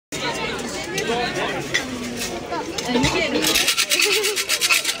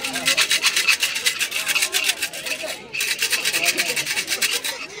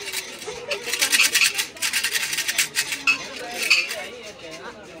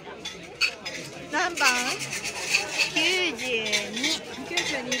何番？92。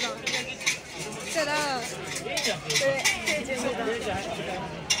92番。そしたらこれ92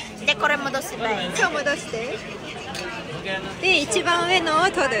番。でこれ戻せばいい。そう、戻して。で一番上の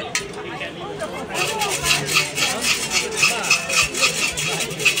を取る。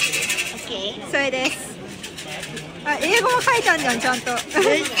それです。あ、英語も書いたんじゃん、ちゃんと。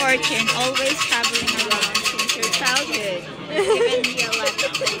Good fortune, always traveling around since your childhood. Given the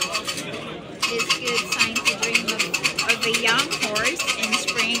 11th, this good sign to dream of a young horse in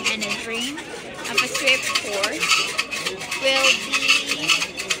spring and a dream of a swift horse will be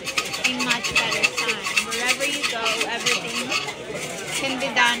a much better sign. Wherever you go, everything can be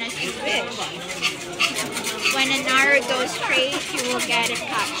done as you wish. When an arrow goes straight, you will get a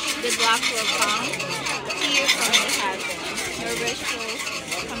catch. Good luck will come to you from the heavens. Your wish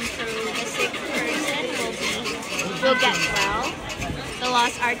will come true. The sick person will get well. The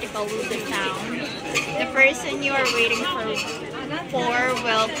lost article will be found. The person you are waiting for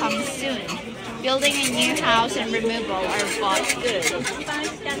will come soon. Building a new house and removal are both good.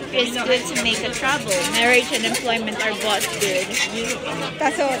 It's good to make a trouble. Marriage and employment are both good. だ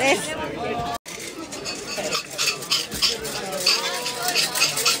そうです。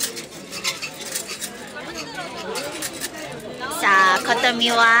さあ、ことみ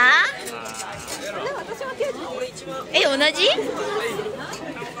は？同じ？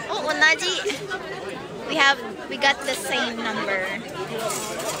お、同じ。We got the same number.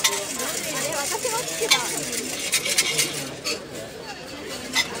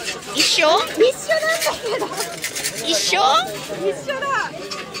 一緒？一緒なんだけど。一緒？一緒だ。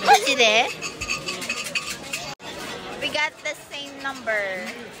マジで？ We got the same number.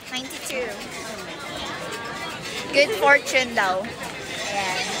 92. Good fortune though. Yeah.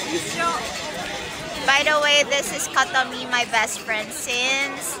 一緒。By the way, this is Kotomi, my best friend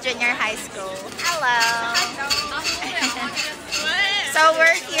since junior high school. Hello. So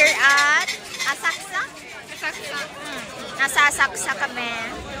we're here at Asakusa? Nasa Asakusa kami.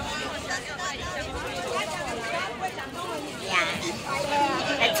 Yan.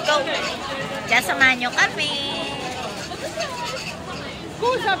 Let's go. Diyan samahan nyo kami.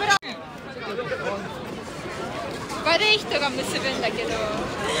 悪い人が結ぶんだけどで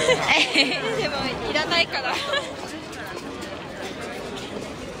もいらないから書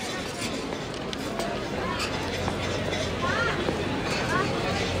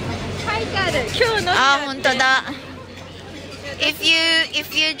いてある今日のあ、本当だ If you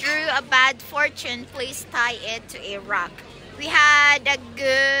drew a bad fortune, please tie it to a rock. We had a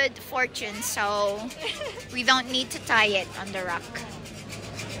good fortune, so we don't need to tie it on the rock.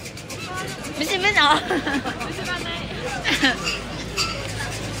 結ぶの？結ばない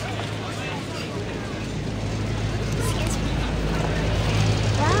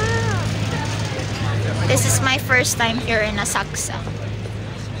Wow. This is my first time here in Asakusa.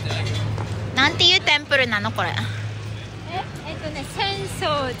 なんていうテンプルなのこれ？浅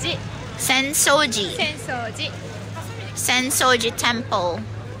草寺。浅草寺テンプル。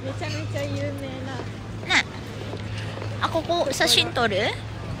めちゃめちゃ有名な。ね。あ、ここ写真撮る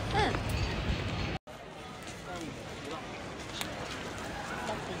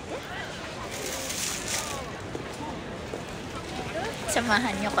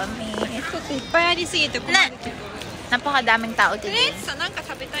？Samahan nyo kami. ちょっといっぱいありすぎて困るけど。Napakadaming tao today. とりあえずさ、なんか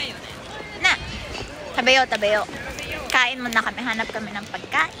食べたいよね。Na. 食べよう食べよう。Kain muna kami. Hanap kami ng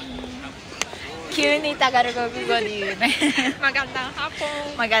pagkain. 急にタガル語で言うね。Magandang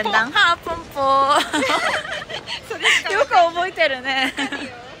hapon. Magandang hapon po. よく覚えてるね。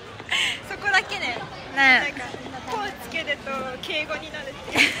そこだけね。ね。なんか「ポ」つけると敬語になるっ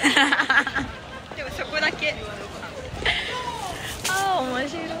ていう。でもそこだけ。ああ、面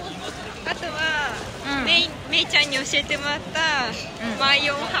白い。あとは、めいちゃんに教えてもらった、マイ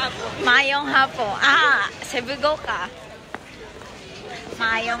オンハーポン。マイオンハーポン。ああ、セブ語か。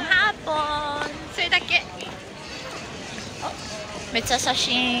マイオンハーポン。それだけ。めっちゃ写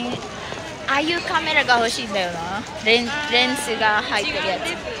真。ああいうカメラが欲しいんだよな。レンズが入ってるや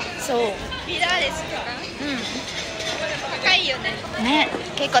つ。そう。ミラーレスとか。高いよね。ね、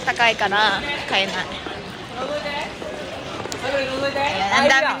結構高いから買えない。Ang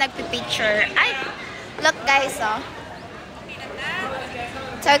dami nagpipicture. Ay! Look guys, oh.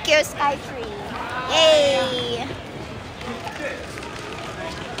 Tokyo Skytree. Yay!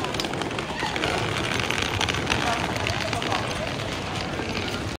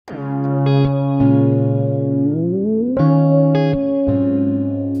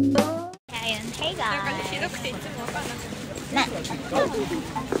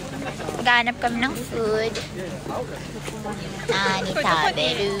 Hanap kami ng food. Nani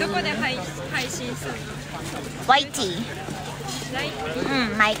taberu. どこで配信するの？ YT. ライ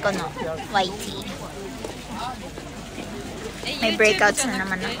マイコの YT. May breakouts na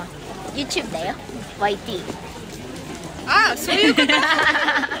naman ako. YouTube だよ。YT. ああ、そういうこと。YT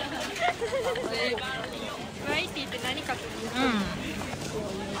って何かというと、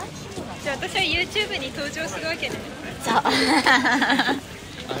じゃあ私は YouTube に登場するわけね。そう。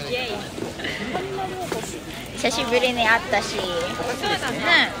イエイ。久しぶりに会ったし。そうだ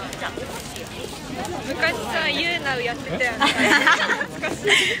ね。昔さ、YouNow やってたよね。懐かしい。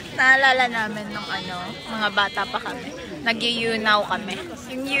Naalala namin nung mga bata pa kami. Nag-YouNow kami.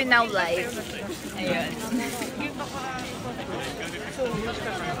 Yung YouNow live. Ayun.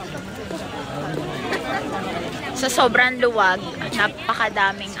 Sa sobrang luwag,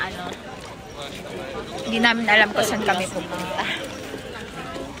 napakadaming hindi namin alam kung saan kami pupunta.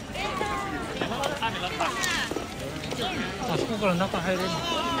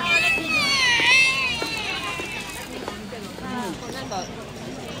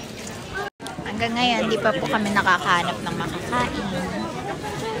 Hanggang ngayon, di pa po kami nakakahanap ng makakain.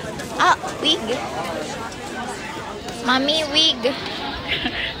 Ah, wig! Mami, wig!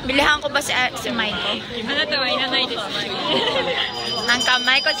 Bilihan ko ba si Maiko? あなたはいらないです。なんか、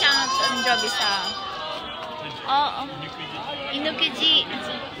マイコちゃんの誕生日さ。あ、犬くじ。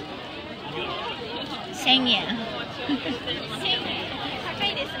1000円。高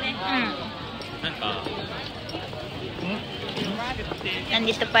いですね。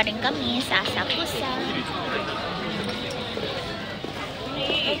Nandito pa rin kami sa Asakusa.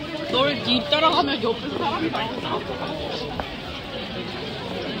 널 뒤따라가면 옆에 사람이 나온다.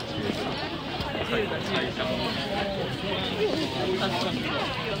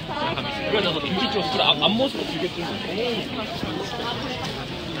 그래 나서 김치 찍었어. 그래 앞모습으로 길게 찍는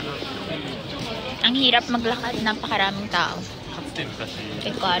Ang hirap maglakad, napakaraming tao.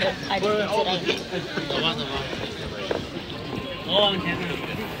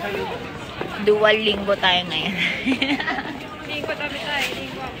 Dual linggo tayo ngayon. リンゴ食べたい。リン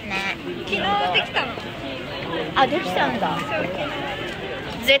ゴ。な。昨日できたの。あ、できたんだ。そう、昨日。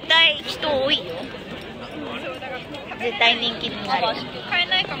絶対人多いよ。絶対人気になる。買え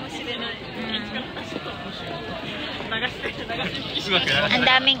ないかもしれない。Ang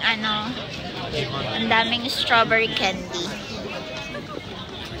daming strawberry candy.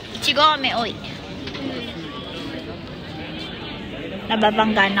 Ichigo kami, oy.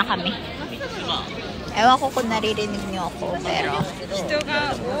 Nababangga na kami. Ewan ko kung naririnig niyo ako, pero... 人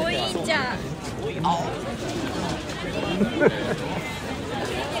が多いんじゃ。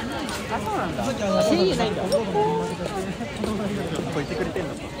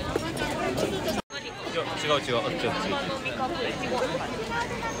違う違う、あっちあっち。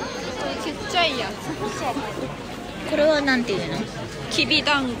ちっちゃいやつ。これはなんていうの？きび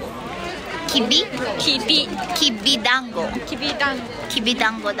だんご。きび？きび。きびだんご。きびだんご。きび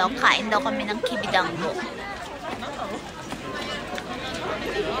だんごdaw. Kain daw kami ng kiびだんご.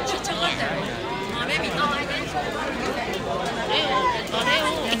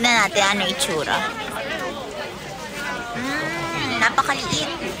 Tignan natin ano itsura. Napakaliit.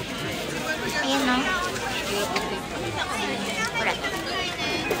 Ayan o.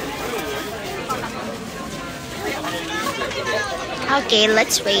 Okay,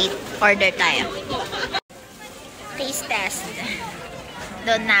 let's wait. Order tayo. Taste test.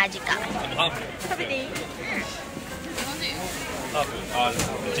 Doon nagkita. 食べていい？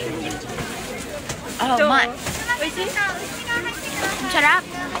 Oh, my. 美味しい？ Sarap.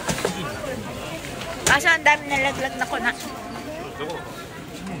 Kaso ang dami nalaglag na ko na.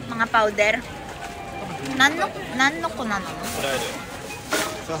 Mga powder. Nanno ko na no?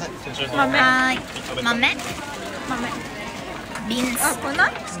 Mame. Mame? Mame. Beans. あ、粉？粉。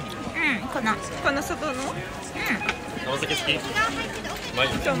この外の？甘酒好き？うま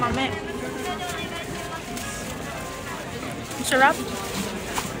いよ。と豆。Sarap.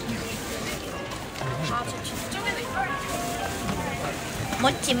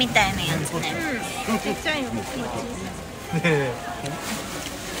 Mochi みたいなやつね。ちっちゃいの。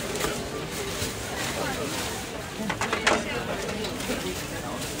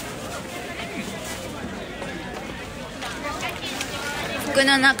服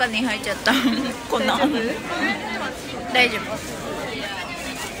の中に入っちゃった粉。大丈夫。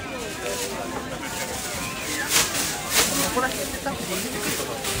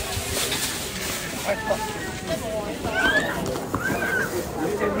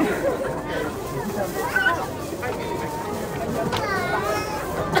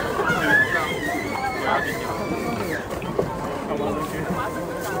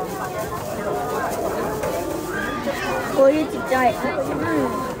はい。入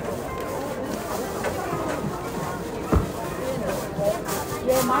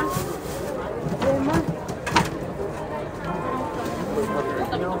れます。入れます。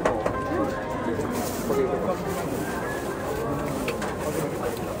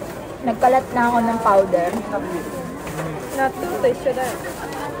Nagkalat na ako ng powder. 納豆と一緒だよ。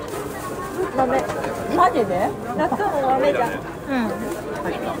豆。マジで？納豆も豆じゃん。うん。そ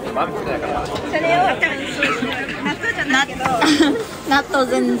れを納豆じゃないけど。納豆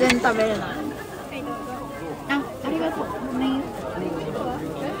全然食べれない。はいどうぞ。あ、ありがとう。ごめんよ。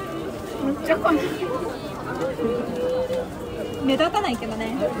めっちゃかめ。目立たないけど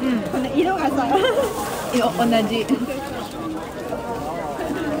ね。うん。この色がさ。同じ。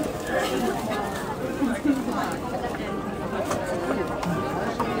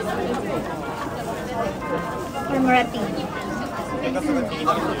これもらっていい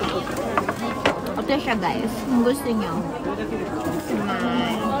？Ito siya guys, kung gusto nyo.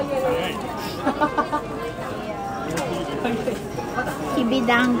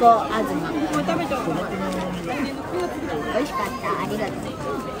 Kibidango azuma. もう食べちゃう。美味しかった。ありがとう。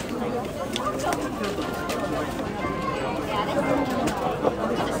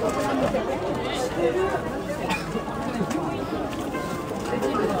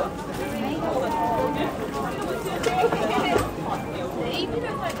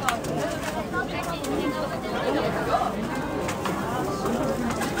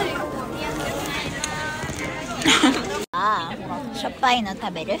しょっぱいの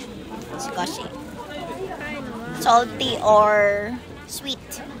食べる？少し。Salty or sweet.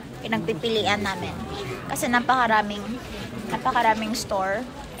 Pinagpipilian namin. Kasi napakaraming store.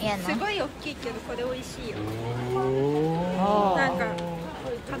 Ayan, すごい大きいけどこれ美味しいよ。 Oh. なんか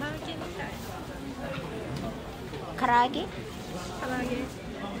唐揚げみたい。唐揚げ？唐揚げ。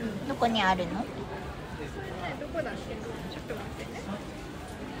どこにあるの？どこだっけ？ちょっと待ってね。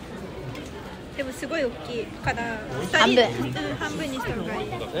でもすごい大きいから半分。半分にした方がいい。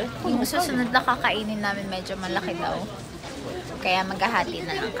 Yung susunod na kakainin namin medyo malaki daw. Kaya maghahati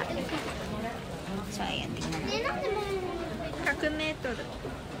na lang kami. So, ayan, tingnan natin. 100メートル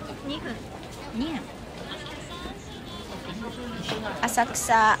2分。 Yan.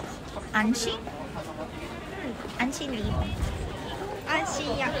 Asakusa Anshin? Anshin Lee. 安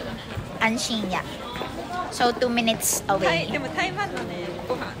心や。 Anshin ya. So, 2 minutes で away. も台湾のね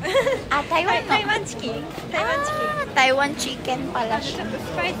ご飯。Ah, Taiwan no? 台湾チキン。台湾チキン。 Ah, Taiwan chicken pala ち siya. ょっと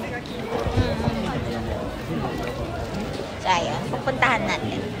スパイスが効いてる。 So, ayan. Pupuntahan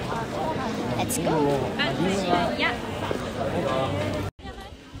natin. Let's go. 安心や。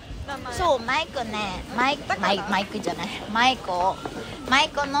 そう、マイクね、マイクじゃない、マイコ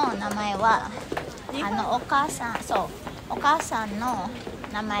の名前はお母さん、そう、お母さんの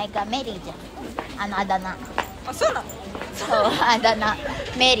名前がメリーじゃん。あだ名。あ、そうなの？そう、あだ名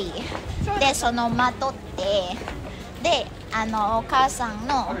メリーで、そのまとってで、お母さん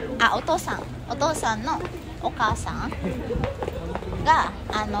のお父さんのお母さんが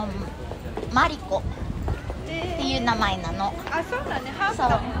マリコっていう名前なの。あ、そうだね。ハーフそう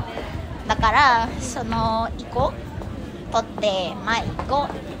だもんね。だからそのイコ取ってマイコっ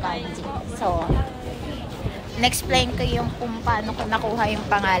て感じ。そう。Na-explain ko yung kung paano ko nakuha yung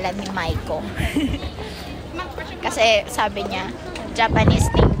pangalan ni Maiko. Kasi sabi niya, Japanese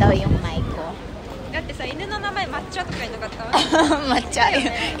name daw yung Maiko. だってさ、犬の名前抹茶とかいなかった？ Matcha.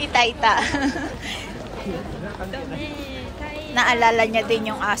 Ita-ita. Naalala niya din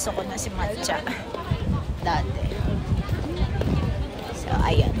yung aso ko na si Matcha. Dati. So,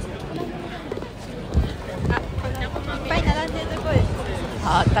 ayan. いっぱい並んでるとこです。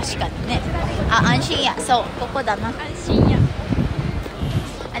あ、確かにね。安心や。そう、ここだな。安心や。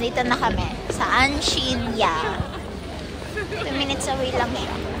 Andito na kami sa Anshin ya. 2 minutes away lang siya.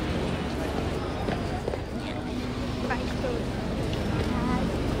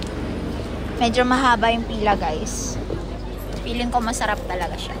 Medyo mahaba yung pila, guys. Feeling ko masarap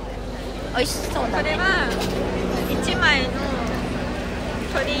talaga siya. Oy, so これは1枚の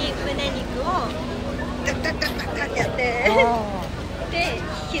鶏胸肉をガッガッガッガッガッってやってで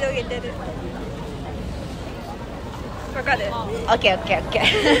広げてる。わかる？ Okay.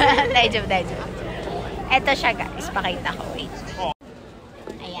 Daijoubu, daijoubu. Eto siya, guys. Pakita ko. Wait.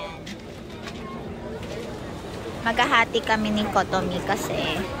 Ayan. Maghahati kami ni Kotomi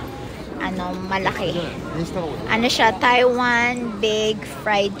kasi malaki. Siya, Taiwan Big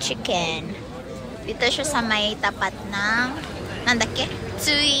Fried Chicken. Dito siya sa may tapat ng nandake?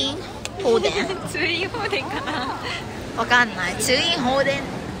 Tsuin Hoden. ツインホーデンかな。わかんない。Tsuin Hoden.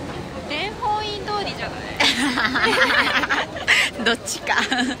 天保院通りじゃない？どっちか.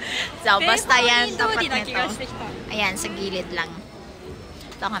 So, basta yan 天保 tapat 院通りな気 nito. がしてきた。Ayan, sa gilid lang.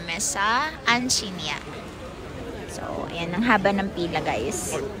 Ito kami sa Ansinia. So, ayan, ang haba ng pila,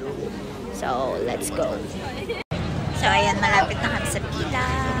 guys. So, let's go. So, ayan, malapit na kami sa pila.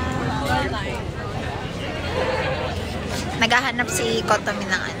 Naghahanap si Kotomi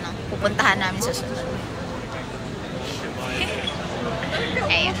ng ano. Pupuntahan namin sa sunod.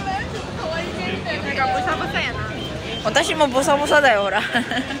 Ayan. Nagkabusa-busa yan ah. Watashi mo busa-busa dayo, ora.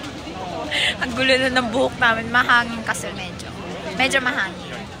 Ang gulo na ng buhok namin. Mahangin kasi medyo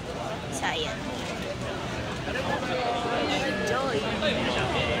mahangin. So, ayan. Enjoy.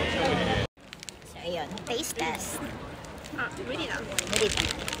 So, ayan. Taste test. Ah,無理だ。無理だ。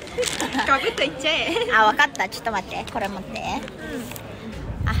ガブッといっちゃえ。あ、わかった。ちょっと待って。これ持って。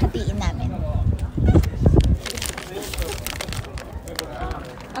あ、hatiin namin.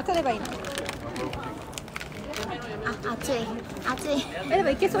 当たればいいの。あ、熱い。熱い。でも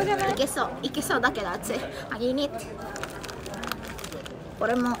いけそうじゃない？いけそう。いけそうだけど熱い。あ、いいね。こ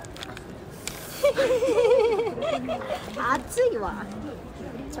れも。熱いわ。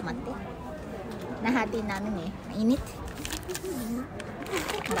ちょっと待って。Nahati namin eh. Mainit.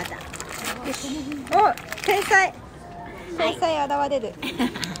 Bata. お、天才。天才現れる。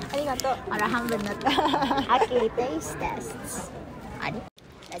ありがとう。Para半分なった。Okay, taste tests.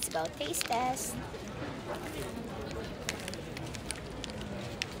 Let's go taste test.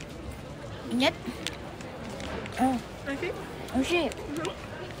 Init. Oh, おいしい？ oshii.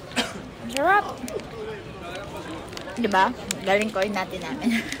 Sarap. Diba? Galing ko rin natin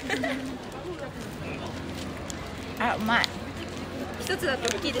namin. Ah, umay. 一つだと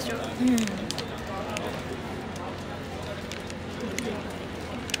大きいでしょ。う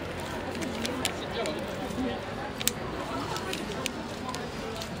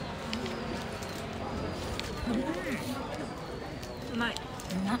まい。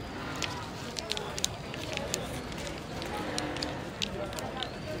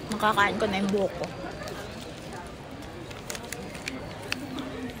Makakain ko na yung buhok ko.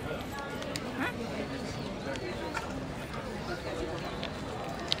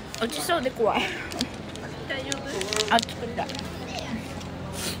 Ochiso de kuwai. 大丈夫？あ、作った。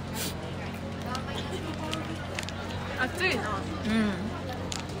熱いな。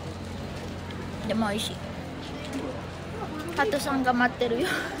でも美味しい。ハトさんが待ってるよ。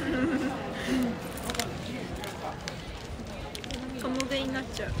共食いになっ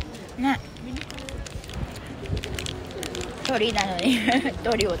ちゃう。ね。鳥なのに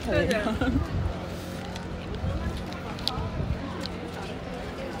鳥を食べる。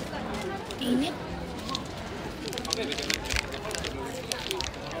いいね。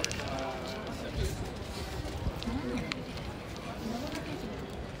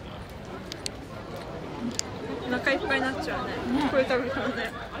お腹いっぱいになっちゃうね。これ食べたら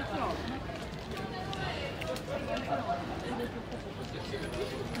ね。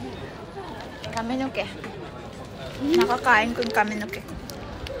Kaminuke. Nakakain ko yung kaminuke.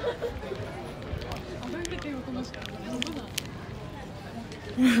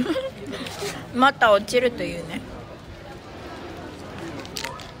 Mata ochiru toいうね.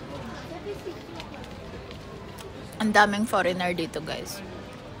 Ang daming foreigner dito, guys.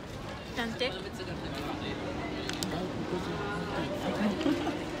 なんて？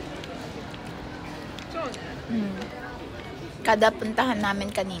 そうね。Kada puntahan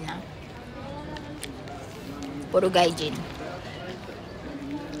namin kanina, puro gaijin.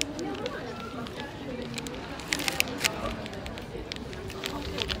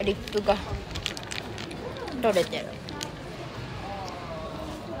 Rippu ga toreteru.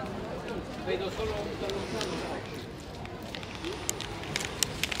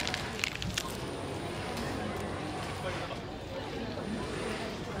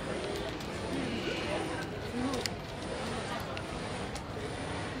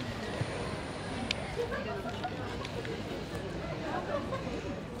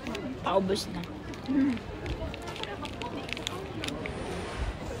 Paubos na.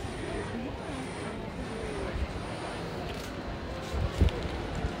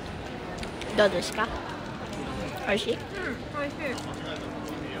 Dodo desu ka? Oishii? おいしい。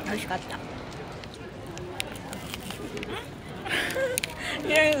美味しかった。い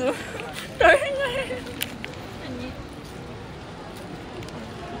やいや、食べない。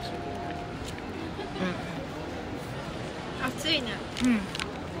熱いね。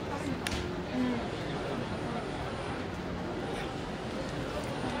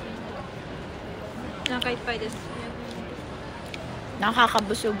お腹いっぱいです。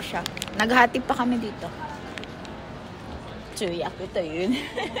 Nakakabusog siya. Naghati pa kami dito. Tsuyaku to yun.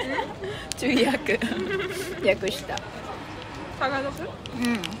 Tsuyaku. Yaku shita. タガログ？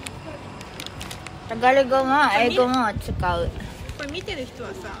タガル語も英語も使う。これ見てる人は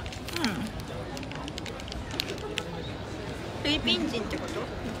さ、うん。フィリピン人ってこと？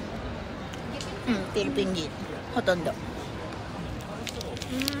うん、フィリピン人ほとんど。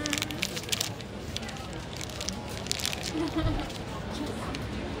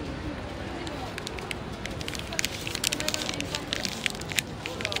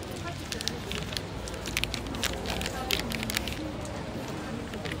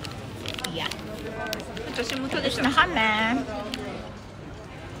Iya. 私も食べた。 Na kami.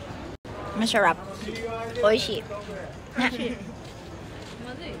 Masarap. Oishi.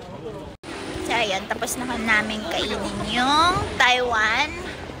 So, ayan. Tapos na namin kainin yung Taiwan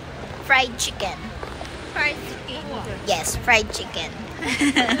fried chicken. Fried chicken. Yes, fried chicken.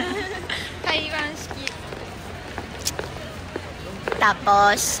 台湾式。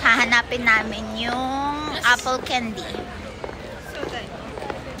 Tapos, hahanapin namin yung apple candy そうだよ。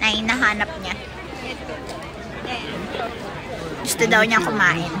 na hinahanap niya. Gusto daw niya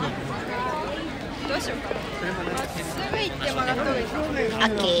kumain. どうしようか。まっすぐ行って曲がった方がいい。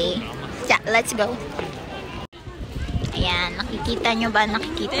 Okay. Ja, let's go. Ayan, nakikita nyo ba?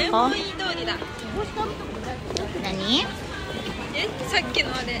 Nakikita 天 ko? 本院通りだ。 Nani? さっき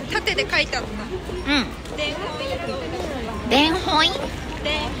のあれ、縦で書いてあった。 Mm. 天本院通り。 Denhoy?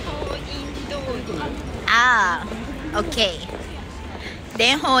 天本院通り。 Ah, okay.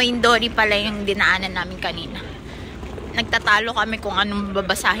 Denhoy Dori pala yung dinaanan namin kanina. Nagtatalo kami kung anong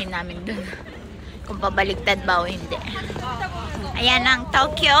babasahin namin dun. Kung pabaligtad ba o hindi. Ayan ang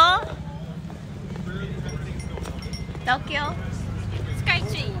Tokyo. Tokyo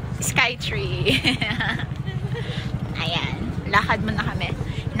Skytree. Skytree. Ayan. Lakad muna kami.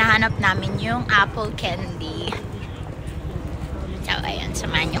 Nahanap namin yung apple candy. So, ayan.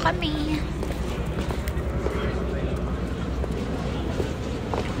 Samahan nyo kami.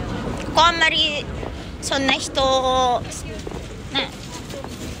 Komari, so na hito na.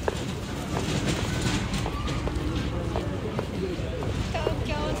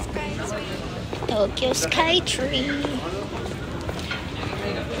 Tokyo Skytree. Tokyo Skytree.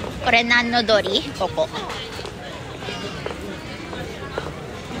 Kore nan no dori? Koko.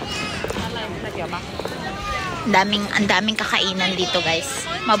 Ang daming kakainan dito, guys.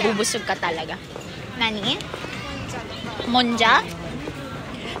 Mabubusog ka talaga. Nani? Monja?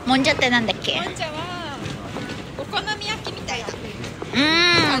 Monjaってなんだっけ? もんじゃはお好み焼きみたいな。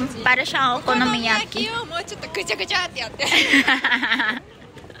 para siyang お好み okonomiyaki. 焼きをもうちょっとぐちゃぐちゃってやって。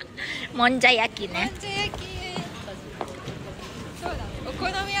 Monjayaki もんね。じゃ焼き。そうだ。お好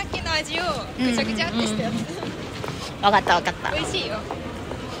み焼きの味をぐちゃぐちゃってしたやつ。わかったわかった。美味しいよ。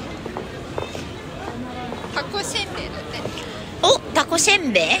たこせんべいだって。お、タコせ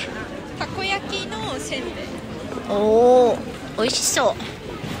んべい? たこ焼きのせんべい。おー、美味しそう。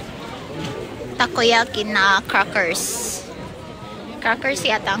Takoyaki na crackers. Crackers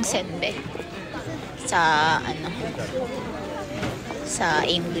yata ang senbe. Sa, sa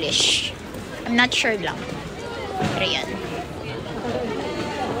English. I'm not sure lang. Pero yan.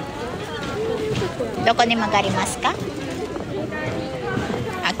 Doko ni magarimasu ka?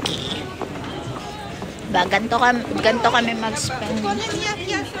 Okay. Ba, ganto kami mag-spend. お好み焼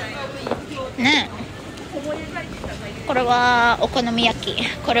き屋さんが多い。ね。これはお好み焼き。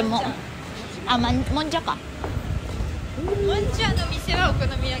これももんじゃか。もんじゃの店はお好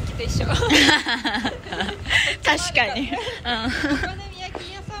み焼きと一緒。確かに。お好み焼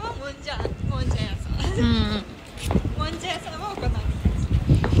き屋さんはもんじゃ屋さん。うん。もんじゃ屋さんはお好み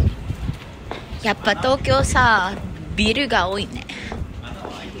焼やっぱ東京さ、ビルが多いね。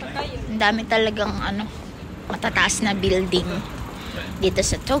き。高いよね。Ang dami talagang matataas na building dito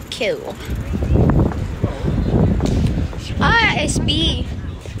sa Tokyo. Ah, SB.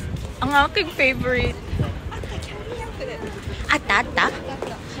 Ang aking favorite. あったあった?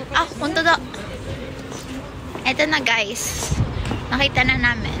 Ah, punto da. Eto na, guys. Nakita na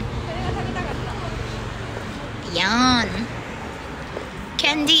namin. これが食べたかった。 Yan.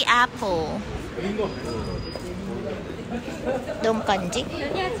 Candy apple. Dong kanji? 何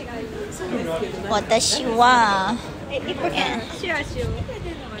味がいい？私は一個さ、シュワシュ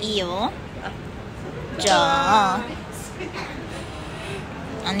ワ。いいよ。じゃあ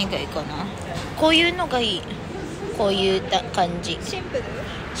何がいいかな。こういうのがいい。こういう感じ。シンプル？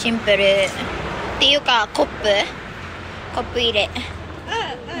シンプルっていうかコップ入れ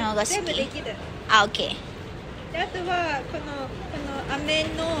のが好き。全部できる。あ、オッケー。であとはこの飴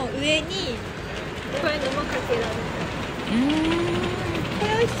の上にこういうのもかけられる。これ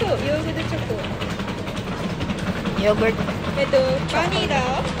美味しそう。ヨーグルトチョコ。ヨーグルト。バニラ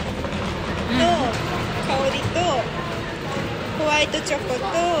の香りとホワイトチョコと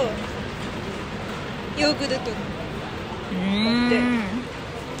ヨーグルト。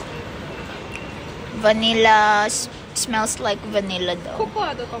Vanilla smells like vanilla コ though. コ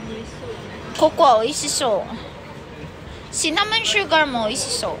アとかも美味しそうだね。ココア美味しそう。シナモンシュガーも美味し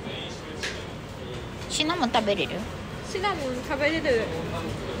そう。シナモン食べれる？シナモン食べれる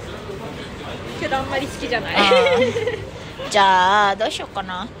けどあんまり好きじゃない。じゃあどうしようか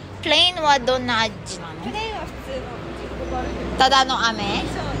な。プレインはどんな味なの？プレーンは普通のただの飴？そう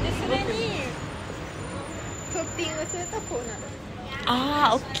で、それにトッピングするとこうなる。あ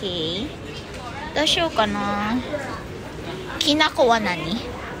あ、オッケー。どうしようかな。きなこは何？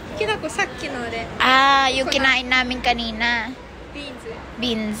きなこさっきのあれ、Ah, yung kinain namin kanina. ビーンズ。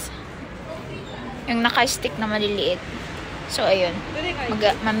 Beans. Yung naka-stick na maliliit. So, ayun. どれがいい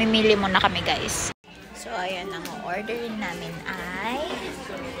？Mamimili muna kami, guys. So, ayun. Ang orderin namin ay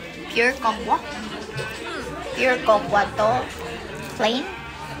pure cocoa. Pure cocoa to. Plain?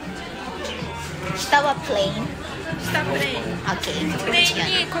 Ito ba plain? 下プレーン。 Okay. プレーン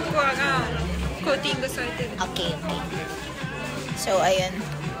Yan. にココアがコーティングされてる。 Okay, okay. So, ayun.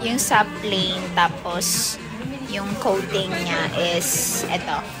 Yung sa plain, tapos yung coating niya is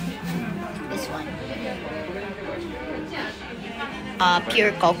ito. This one.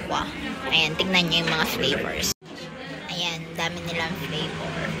 Pure cocoa. Ayan, tignan niyo yung mga flavors. Ayan, dami nilang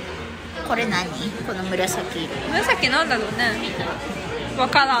flavor. Kore nani? Kono murasaki. 紫なんだろうね。わ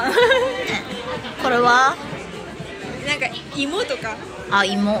からん。これはなんか芋とか。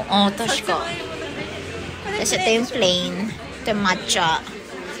芋。確か。Tapos ito yung plain. Ito yung matcha.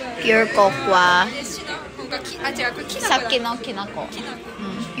 Pure cocoa. でシナモンがあ、違う、これきなこだ。さっきのきなこ。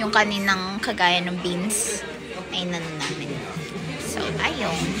Yung kaninang kagaya ng beans. Ay namin. So,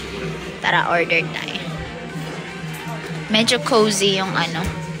 ayun. Tara, order tayo. Medyo cozy yung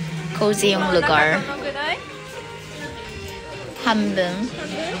cozy yung lugar. どのぐらい？半分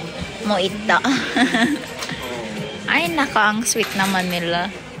mo ita. Ay, naka, ang sweet naman nila.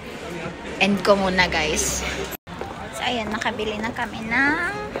 End ko muna, guys. So, ayan, nakabili na kami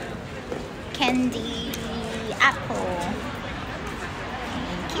ng candy apple.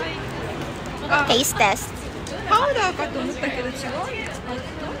 Thank you. あ、 Taste test. パウダーかと思ったけど違う。あ、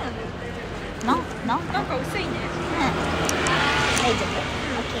どうなの？ No? No? なんか薄いね。大丈夫。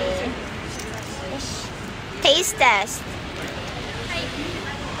Okay. Taste test.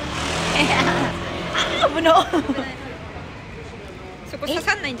 Ah, buno. そこ刺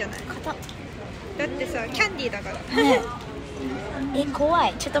さんないんじゃない？だってさ、キャンディーだから。怖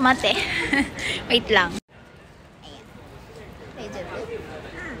い。ちょっと待って。Wait lang. Ayan. 大丈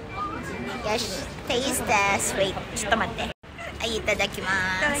夫？よし。Taste test. Wait. ちょっと待って。はい、いただきま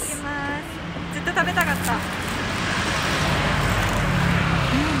いただきす。ます。ずっと食べたかった。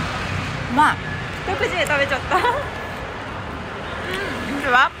まあ、一口で食べちゃった。こ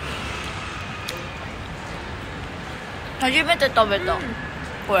れは初めて食べた。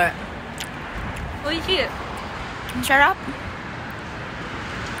これ。美味しい。 Sarap.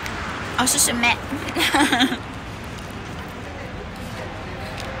 おすすめ。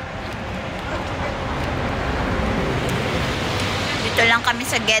Dito lang kami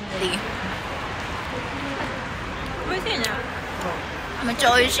sa Gedli. 美味しいね。めっち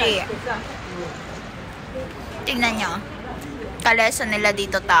ゃ美味しい。Tingnan nyo. Kalesa nila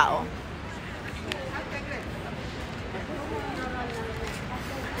dito tao.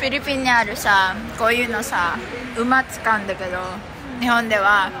 フィリピンにあるさ、こういうのさ、馬使うんだけど、日本で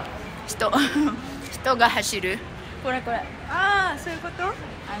は人が走る。これ。ああ、そういうこと？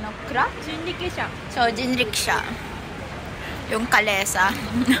蔵？人力車。So,人力車. Yung kalesa.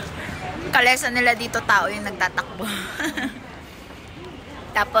 Kalesa nila dito tao yung nagtatakbo.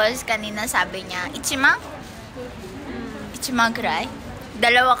 Tapos, kanina sabi niya, Ichimang? Ichimang kurai?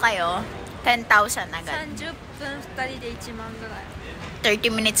 Dalawa kayo, 10,000 agad. 30分2人で1万ぐらい。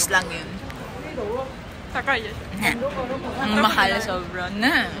 30 minutes lang yun. 高いでしょ。 Ang mahal sobra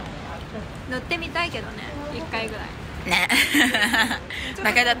na. 乗ってみたいけどね、1回ぐらい。 Na.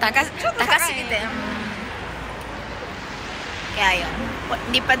 Nakita, takas sige. Kaya yun.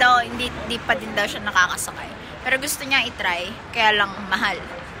 Hindi pa din daw siya nakakasakay. Pero gusto niya i-try, kaya lang mahal.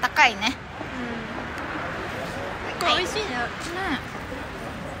 Takay, ne? これ美味しいね。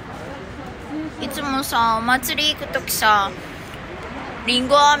いつもさ、お祭り行くときさ、リン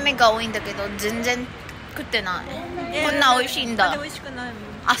ゴ飴が多いんだけど、全然食ってない。こんな美味しいんだ。美味しくないもん。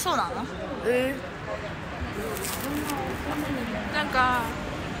あ、そうなの？なんか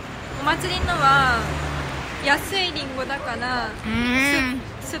お祭りのは安いリンゴだから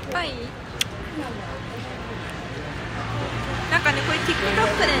酸っぱい。なんかね、これ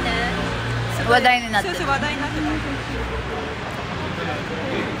TikTok でね話題になってる。そう話題になって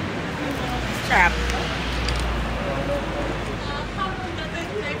た。Sarap.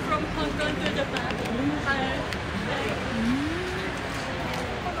 From Hong Kong to Japan.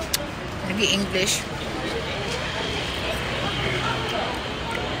 Nag-i-English.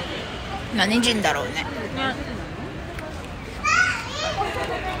 何人だろうね。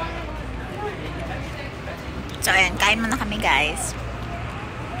So, ayan. Kain muna kami, guys.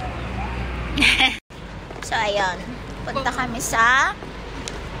 So, ayun. Punta kami sa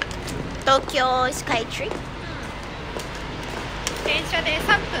Tokyo Skytree. 電車で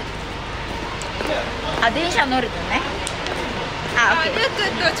3分。あ、電車乗るのね。あ、歩 OK。く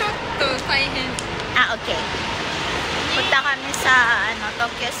とちょっと大変。Ah, okay. Punta kami sa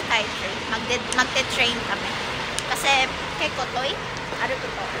Tokyo Skytree. Magte-train kami. Kasi kay Kotomi,歩く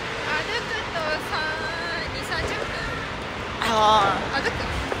と。歩くと2、30分。あ歩く。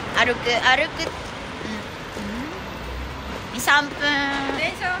歩く。2、3分。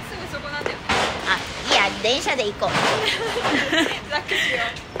電車はすぐそこなんだよ。Ah, yeah,電車で行こう。楽しよ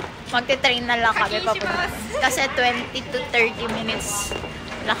う。 Magte-train na lang kami Kakishi papunta. bus. Kasi 20 to 30 minutes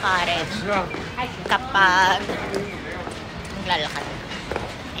lakarin kapag maglalakad.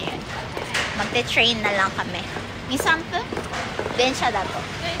 Ayan. Magte-train na lang kami. 2、3分? 電車だと。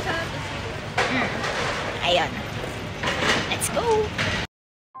電車だとすぐ。Ayun. Let's go!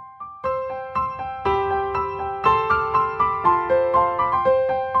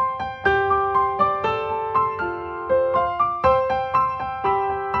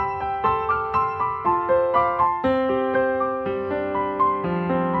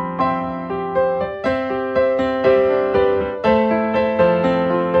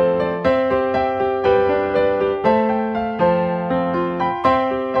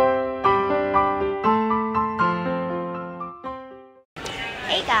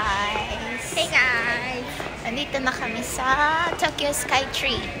 Hey guys! Hey guys! Nandito na kami sa Tokyo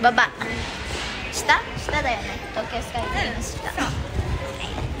Skytree. Baba. Shita? Shita da yun eh. Tokyo Skytree na shita.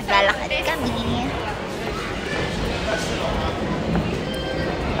 Ayan. Naglalakad kami.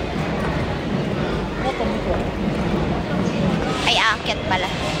 Ay, aakyat pala.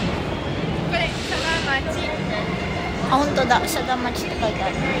 これ、佐賀町。 Ah, honto da. Sa damachiって書いてあ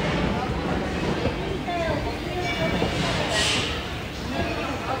る。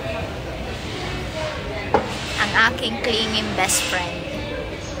Ang aking clinging best friend.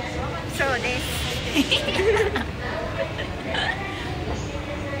 そうです。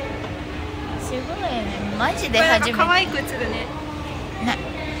すごいね。マジでこれなん初めて。か可愛く映るね。ね。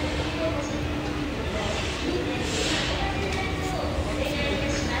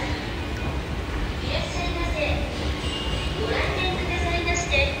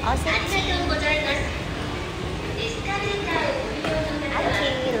ありがとうございます。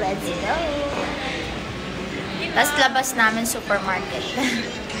Okay, let's go. Tapos labas namin supermarket.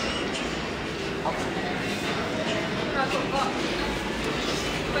 あ、ここ。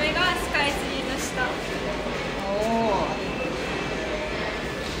これがスカイツリーの下。 Oh.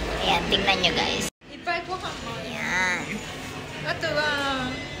 Ayan, tingnan nyo guys. いっぱいご飯もある。 Ayan. あと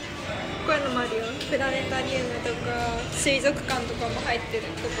はこういうのもあるよ。プラネタリウムとか水族館とかも入ってる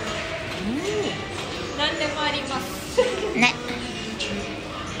ところ。何でもあります。ね。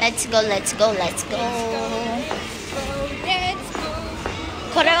Let's go, let's go, let's go.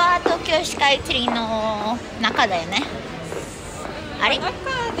 これは東京スカイツリーの中だよね。あれ？中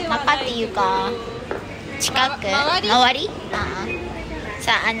ではない中っていうか近く？周り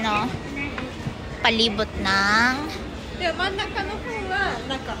？Sa palibot ngでも真ん中の方は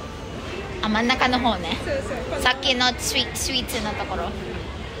中。真ん中の方ね。そうそう。さっきのスイーツのところ。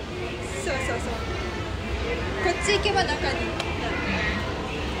そうそうそう。こっち行けば中に。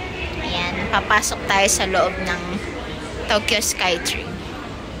 Ayan, papasok tayo sa loob ng Tokyo Skytree.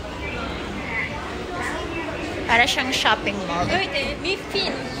 Para siyang shopping mall. どいてミッフィー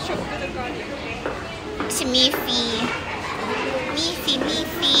のショップとかあるよ。 Si Miffy.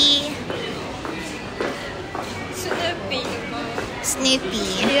 Miffy. スヌーピーとか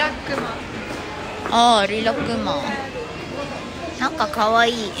Snoopy. リラックマ。ああ、リラクマ。なんかかわ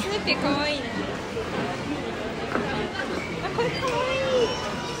いい。スヌーピーかわいいね。あ、これかわいい。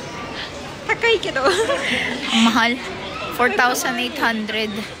高いけど。Mahal. 4,800.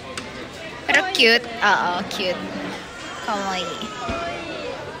 Pero cute. Oo, cute. Kawaii.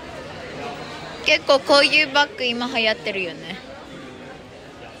 結構こういうバッグ今流行ってるよね。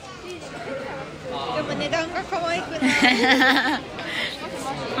でも値段が可愛くない。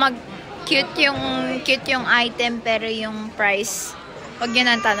Cute yung item pero yung price, wag yun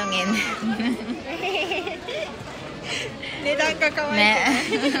ang tanungin. 値段が可愛い。ね。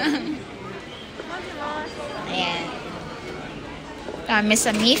Ayan. Kami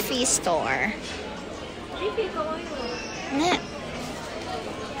sa Miffy store. ミッフィーかわいいわ。ね。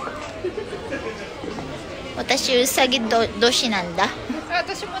私うさぎ年なんだ。あ、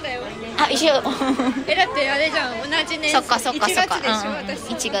私もだよ。あ、一緒。だってあれじゃん、同じ年。そっかそっかそっか。1月でしょ、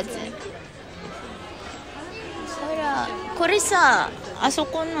私。1月。そら、これさ、あそ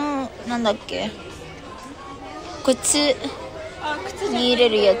このなんだっけ？靴あ、靴じゃないに入れ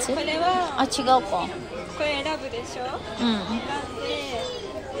るやつ？これは、あ、違うか。これ選ぶでしょ。うん。選んで、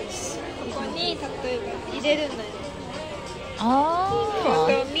ここに例えば入れるんだよ。ああ。コ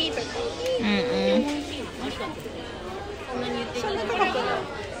トミとか。うんうん。そんな高くない。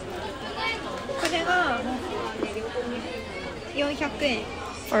これが400円。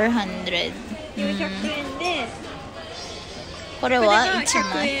400。400円で、これはこれが1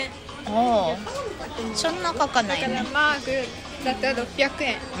 100枚。円。おお。そんな高かないねだから。マークだったら600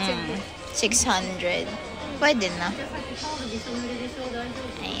円。全部。600. Pwede na. Ayan.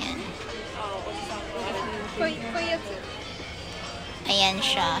 こういうやつ。Ayan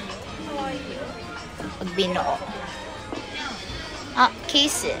siya. かわいいよ。Pag binuo. Ah,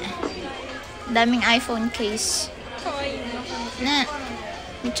 case. Daming iPhone case. かわいいね。ね。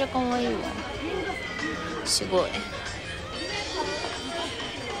めっちゃ可愛いわ。すごい。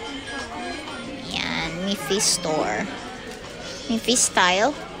Ayan. Miffy store. Miffy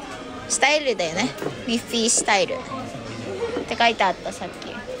style. スタイルだよね。ミッフィースタイルって書いてあったさっき。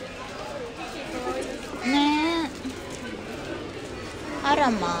ねえ。あ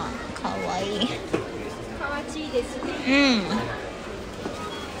らまあ、かわいい。かわちいですね。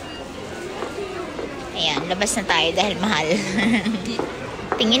Ayan, labas na tayo dahil mahal.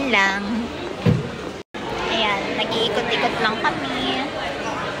 Tingin lang. Ayan, nag-iikot-ikot lang kami.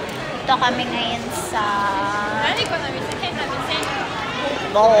 Ito kami ngayon sa... Nani ko na店? 変な店?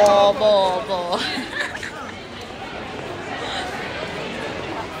 ボーボーボー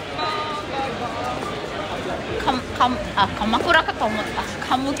鎌倉かと思った。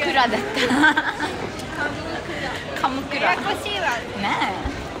カムクラだったカムクラややこしいわ。ね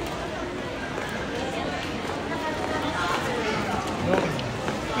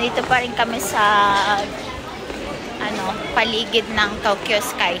え。Dito pa rin kami sa paligid ng Tokyo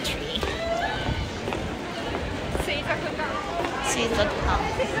Skytree. 水族館。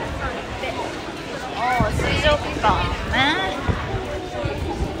おお、水族館ね。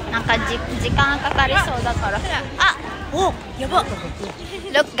なんか時間かかりそうだから。あ、お、やば。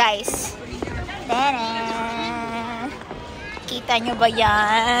Look guys. Kita nyo ba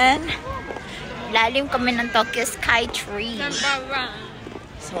yan? Lalim kami ng Tokyo Skytree. No.1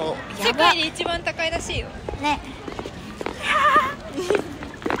 そう、世やば界で一番高いらしいよ。ね。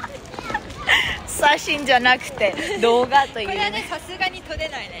写真じゃなくて動画というこれはね、さすがに撮れ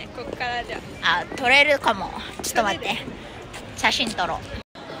ないね、こっからじゃ。あ、撮れるかも。ちょっと待って、写真撮ろう。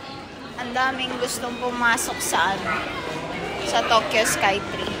ang daming gustong pumasok sa Tokyo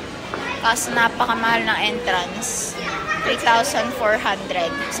Skytree. Kaso napakamahal ng entrance. 3,400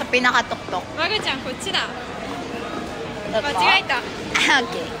 sa pinakatuktok. マグちゃんこっちだ。どこ？間違えた。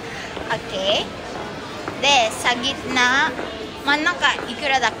Okay. De, sa gitna, 真ん中いく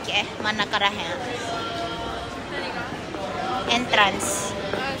らだっけ？真ん中らへん。entrance。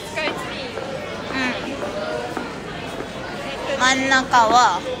あ、スカイツリー。真ん中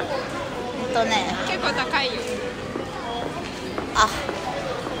は結構高いよ。あ、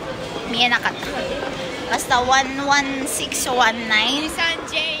見えなかった。basta 116 o 19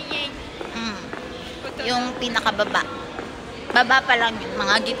 2,3000円。yung pinakababa. Baba pa lang yun,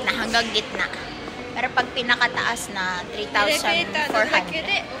 mga gitna hanggang gitna. Pero pag pinakataas na 3,400. エレベーターのだけ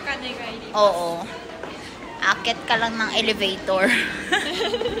でお金がいります。Oo. Akit ka lang ng elevator.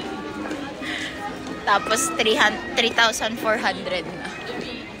 Tapos 3,400 na.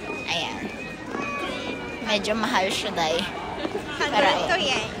 Ayan. Medyo mahal siya dahil. Pero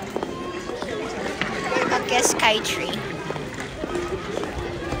ayan. Tokyo Skytree.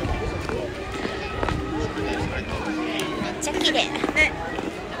 Medyo kire.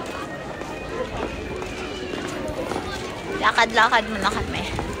 Lakad-lakad muna kami.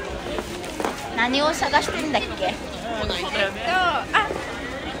 Nani o sagashiteんだっけ?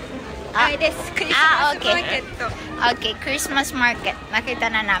 あれです。クリスマスマーケット。Okay, Christmas market. Nakita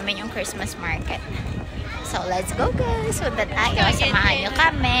na namin yung Christmas market. So, let's go guys. Punta tayo. Samahan nyo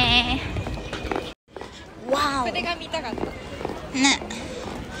kami. Wow! これが見たかった。ね。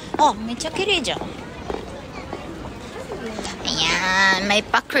Oh, めっちゃ綺麗じゃん。Ayan, may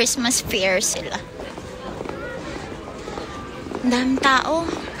pa Christmas fair sila. Daming tao.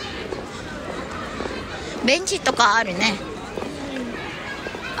 Benchi to ka aru ne.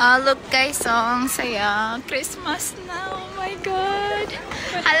 Ah, look guys, ang saya. Christmas na. Oh my my god!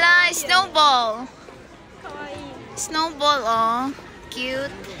 Hala, snowball. かわいい。 Snowball, oh.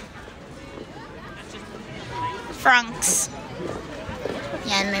 Cute. Franks.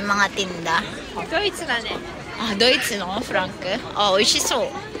 Yan, may mga tinda. ドイツだね。あ、ドイツのフランク。あ、美味しそう。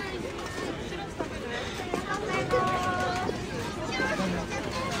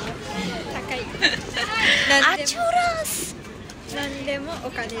高い。あ、チュラス。何でも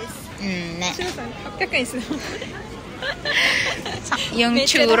お金です。うんね。チュロさん800円する。 Yung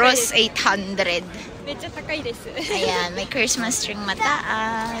churros, 800. めっちゃ高いです。 Ayan, may Christmas tree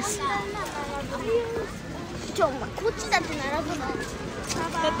mataas. こっちだって並ぶの。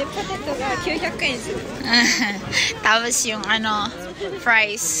だってポテトが900円する。 Tapos yung ano,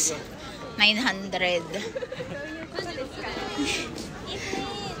 fries, 900.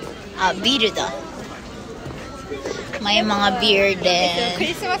 Ah, beer da. May mga beer ク din.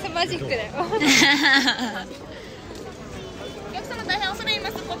 リスマスマジックだよ。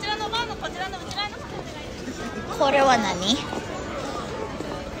これは何?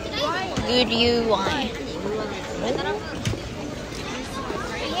 Guryu wine.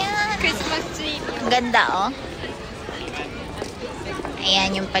 クリスマスツリー。 Ganda, oh.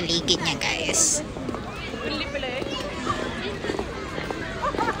 Ayan yung paligid niya, guys.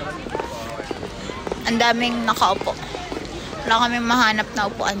 Ang daming nakaupo. Wala kaming mahanap na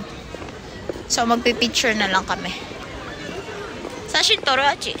upuan. So, magpipicture na lang kami. Sashin toro,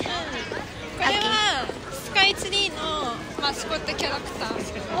 Achi. これはスカイツリーのマスコットキャラクター。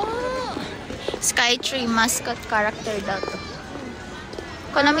 Oh, Skytree mascot character daw to.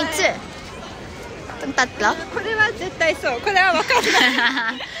 この3つ? Itong tatlo? これは絶対そう。これは分かんな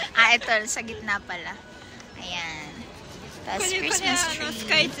い。 Ah, ito. Sa gitna pala. Ayan. こ Tapos れ Christmas は tree. ス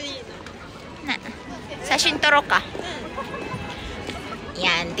カイツリーの。 Na. Sa Shintoro ka.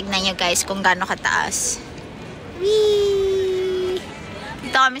 Yan, tignan nyo guys kung gaano kataas. Whee!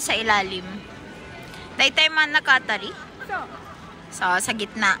 Dito kami sa ilalim. Daytay man nakatari. そう。 So, sa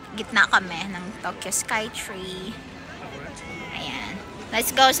gitna kami ng Tokyo Skytree. Ayan.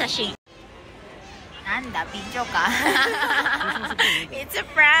 Let's go sa Shin. Nanda, video ka. It's a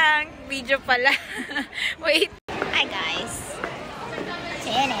prank. Video pala. Wait. Hi guys.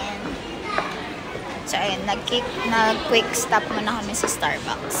 Tinin. So, ayun, nag-quick stop muna kami sa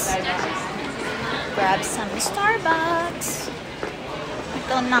Starbucks. Grab some Starbucks.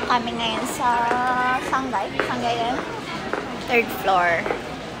 Ito na kami ngayon sa Shanghai. Shanghai yan? 3rd floor.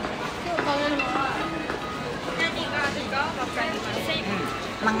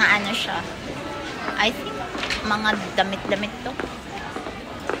 Mga ano siya. I think, mga damit-damit to.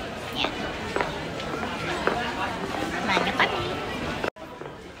 Yan. Manyo kami.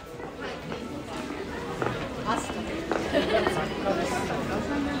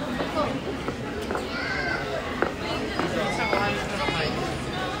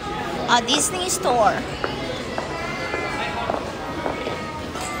 Disney store.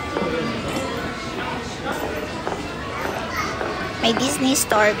 May Disney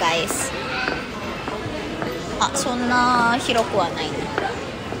store, guys. Ah, そんな広くはないね。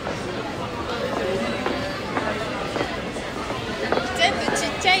全部ち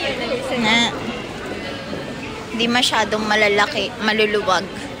っちゃいよね、店が。Ne. Hindi masyadong malalaki, maluluwag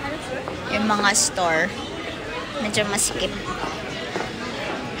yung mga store. Medyo masikip.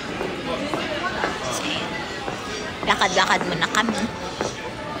 So, yun. Lakad-lakad muna kami.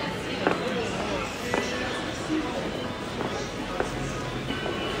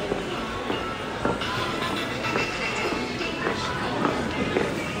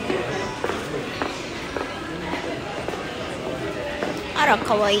 Ara,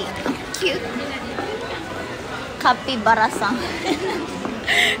 kawaii. Cute. Capybara-san.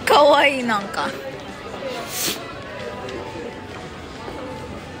 Kawaii nanka.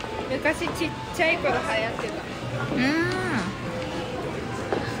 昔ちっちゃい頃流行ってた。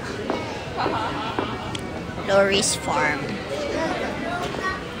Lori's Farm.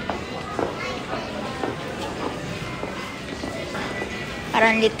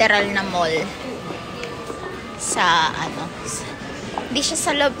 Parang literal na mall. Sa ano. Hindi siya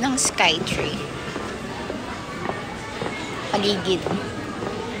sa loob ng Skytree. Paligid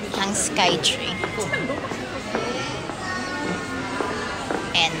ng Skytree.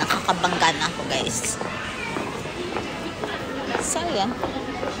 And nakakabangga na ako, guys. So, yan.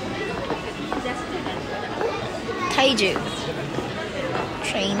 Kaiju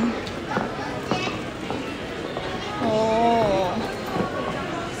train. Oh.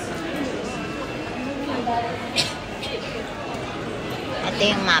 Ito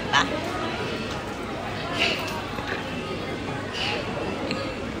yung mapa.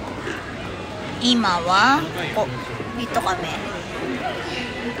 Ima wa dito kami.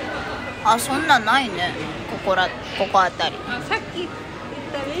 Ah, そんなないね。ここあたり。あ、さっき言っ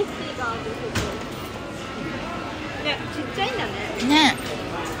たレシピがあるけど。ね、ちっちゃいんだね。Ne.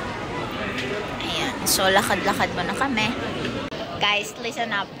 Ayan. So, lakad-lakad mo na kami. Guys, listen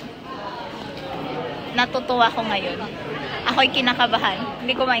up. Natutuwa ko ngayon. Ako'y kinakabahan.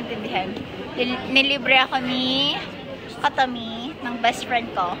 Hindi ko maintindihan. Nilibre ako ni Kotomi, ng best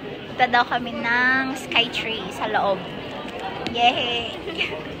friend ko. Punta daw kami ng Skytree sa loob. Yay!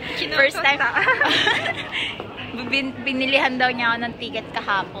 First time. Binilihan daw niya ako ng ticket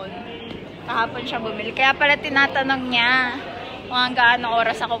kahapon. Kahapon siya bumili. Kaya pala tinatanong niya kung hanggang gaano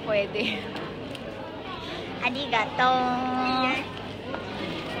oras ako pwede. Arigato.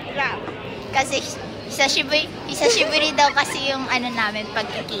 Kasi hisashiburi daw kasi yung ano namin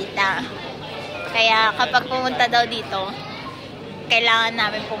pagkikita. Kaya kapag pumunta daw dito, kailangan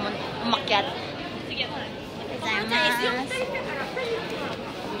namin umakyat.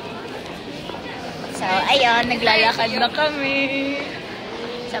 So, ayun, naglalakad na kami.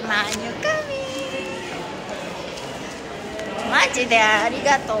 Samahan niyo kami. Maji de,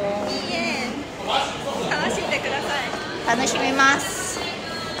 arigato. Yes. 楽しんでください。楽しみます。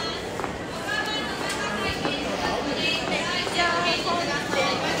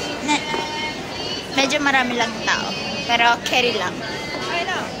Ne. Medyo marami lang tao. Pero carry lang. あれ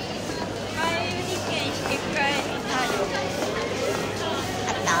だ。ああいう2軒1回ある。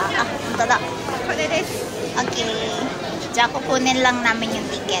あった？あ、本当だ。これです。Okay. Diyan kukunin lang namin yung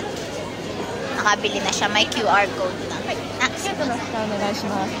ticket. Nakabili na siya. May QR code na. Ah, sige.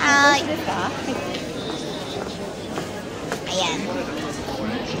 Hi. Ayan.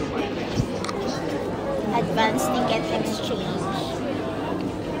 Advance ticket exchange.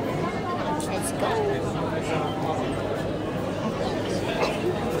 Let's go.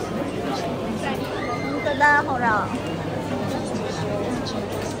 Ito da, hora.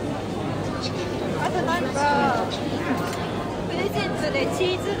 あとなんかプレゼントで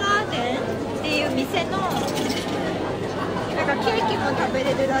チーズガーデンっていう店のなんかケーキも食べ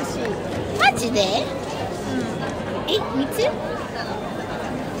れるらしい。マジで？え、3つ？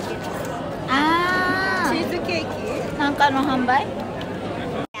あチーズケーキ？ー、なんかの販売？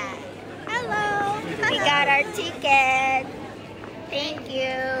 Hello! We got our ticket! Thank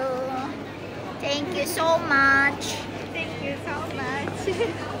you! Thank you so much! Thank you so much.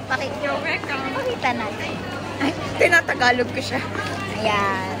 You're welcome. Pakita natin. Ay, tinatagalog ko siya.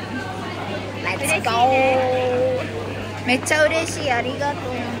 Ayan. Let's go! めっちゃ嬉しい。ありが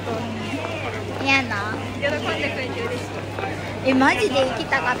とう、本当に。やな。喜んでくれて嬉しい。え、マジで行き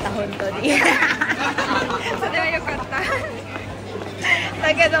たかった、本当に。それは良かった。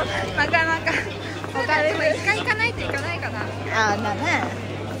だけど、なかなか。でも一回行かないといかないかな。あーだね。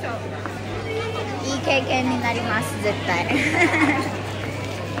そう。いい経験になります、絶対。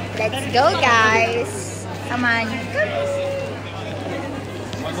Let's go, guys! Come on!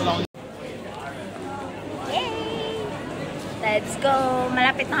 Yay! Let's go!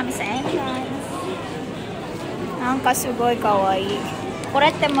 Malapit na kami sa entrance. Ang kasugoy kawaii. これ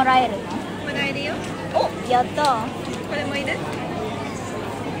ってもらえるの？もらえるよ。お、やった。これもいる？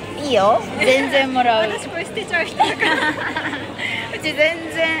いいよ。全然もらう。私これ捨てちゃう人だから。うち全然。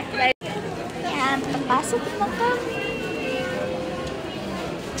Yan, papasok na kami.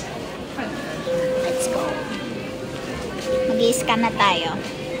 Let's go. Mag-i-scan na tayo.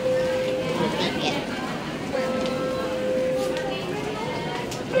 Ticket.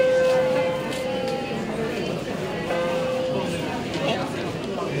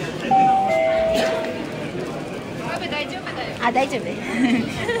 Ah, 大丈夫。びっ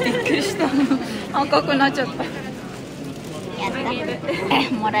くりした。赤くなっちゃった。やった。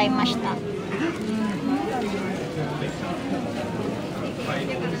もらいました。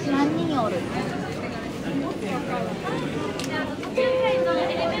何人おる？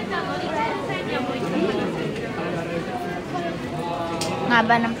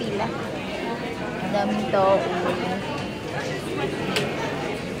 Ngaba ng pila. Daming tao.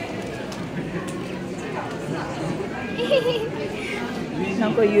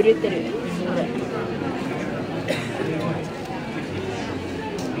 Nanko yuriteru.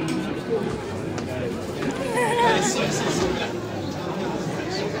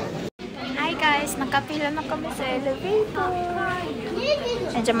 Hi guys, nakapila na kami sa elevator.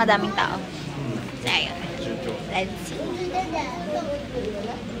 Medyo madaming tao. So, ayun. Let's see. Let's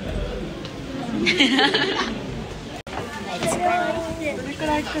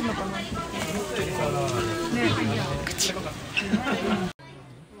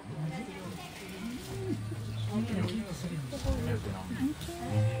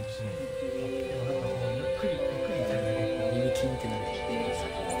go.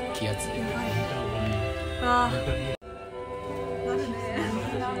 結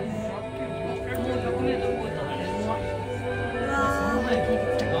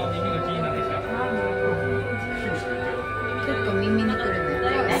構耳にくる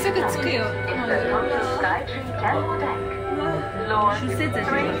ね。すぐ着くよ。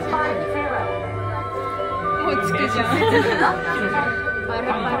もう着くじゃん。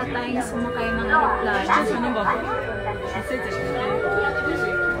 Para tayong sumakay ng aeroplano.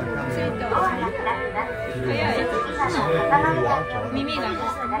 早い。耳が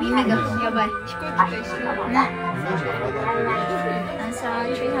やばい。飛行機と一緒。Nasa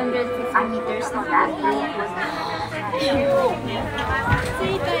 350 meters na kami. 着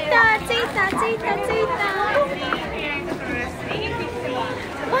いた。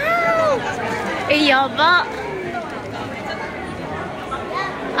Wow! Eh, yaba.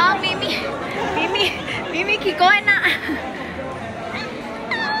 Ah, Mimi, kikoe na.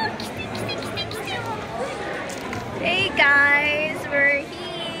 Hey guys, we're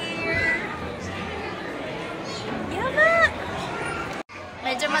here. Yaba.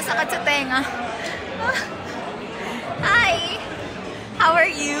 Medyo masakit sa tenga. Hi. How are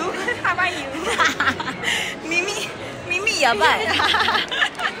you? Mimi, yaba.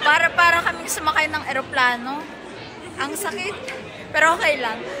 Para kaming sumakay ng eroplano. Ang sakit. Pero okay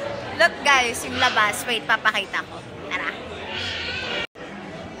lang. Look guys, yung labas. Wait, papakita ko. Tara.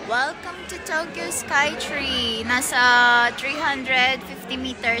 Welcome to Tokyo Skytree. Nasa 350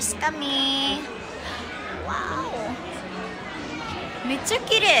 meters kami. Wow. Mecha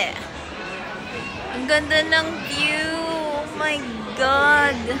kire. Ang ganda ng view. Oh my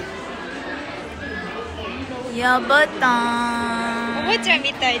God. Yabata. おもちゃ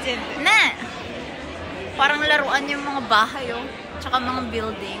みたい全部。 Ne! Parang laruan yung mga bahay, oh. Tsaka mga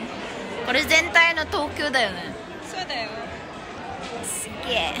building. Kore zen tayo no Tokyo da yo ne. そうだよ。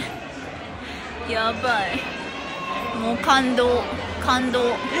 Sige. Yabai. Mo kando. あ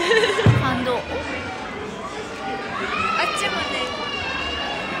っちもね。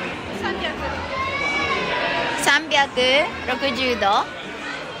360 度?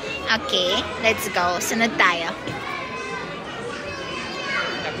 Okay, let's go. Sunod tayo.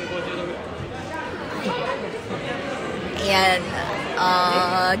 Ayan.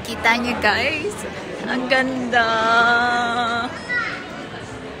 Kita nyo guys. Ang ganda.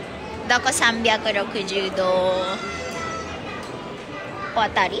 Doko 360 度 o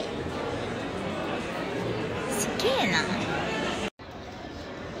atari? Sige na.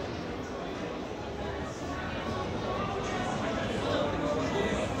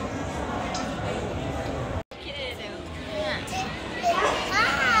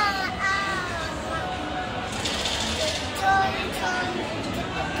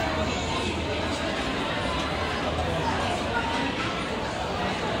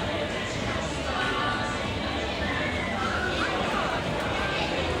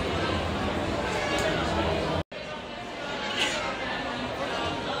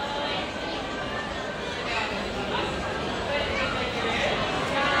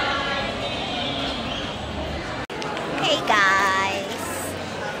 Hey guys!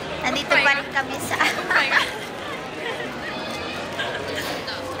 Nandito pa rin kami sa...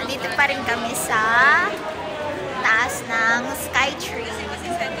 Nandito pa rin kami sa taas ng Skytree.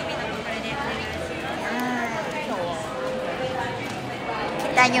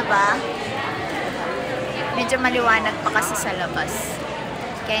 Kita nyo ba? Medyo maliwanag pa kasi sa labas.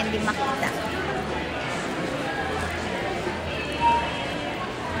 Kaya hindi makita.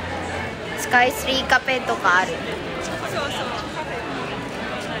 Skytree Cafe to ka rin.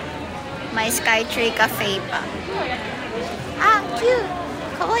 May Skytree Cafe pa. Ah, cute!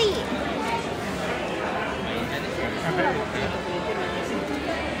 Kawaii!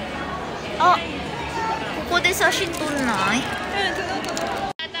 Oh! Kuko de sashin tunnai?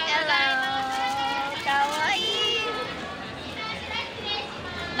 Hello! Kawaii!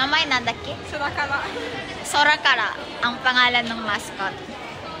 Namay nandaki? Sorakara ang pangalan ng mascot.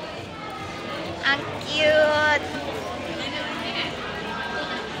 Ang cute!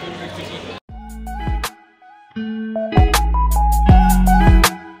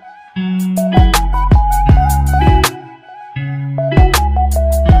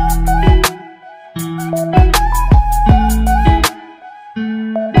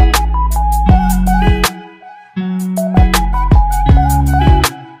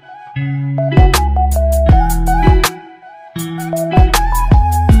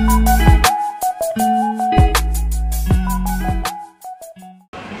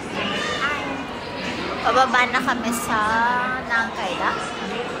 Pababa na kami sa nagkita.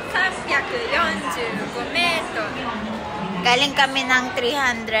 345メートル。Galing kami ng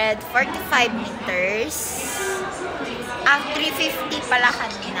 345 meters. 350 pala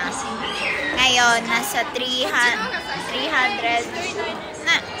kanina. Ngayon, nasa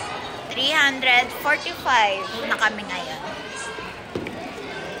 345 na kami ngayon.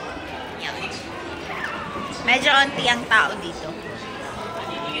 Yan. Medyo konti ang tao dito.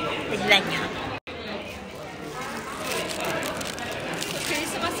 Tignan nyo. クリ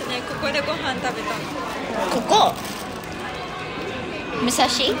スマスね、ここでご飯食べたの。ここ武蔵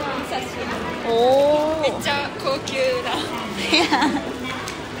おーめっちゃ高級だ。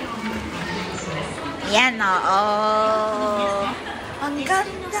yan oo. Ang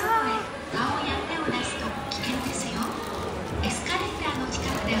ganda.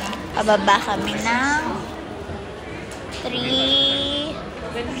 Pababa kami ng 340.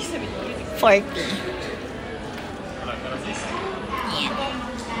 Yan.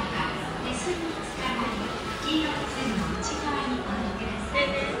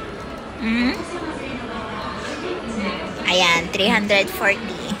 Ayan, 340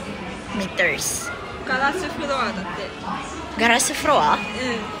 meters. ガラスフロアだって。ガラスフロア？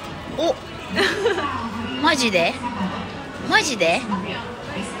うん。おマジで？マジで？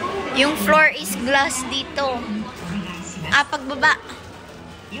 Yung floor is glass dito. Pagbaba.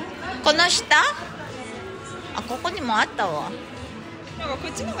 この下？ここにもあったわ。なんかこ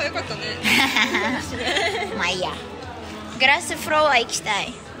っちの方が良かったね。まあいいや。ガラスフロア行きた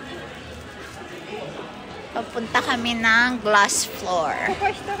い。Papunta kami ng glass floor. ここ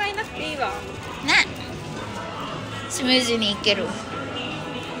人がいなくていいわ。な。スムーズに行ける。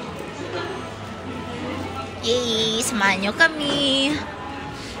Samahan nyo kami.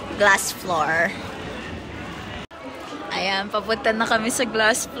 Glass floor. Ayan, papunta na kami sa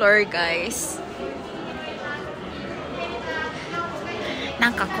glass floor, guys.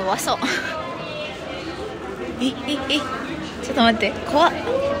 Nakakawaso. ちょっと待って、怖っ。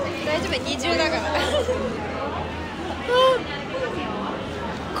大丈夫、二重だから。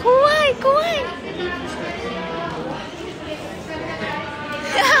怖い怖い。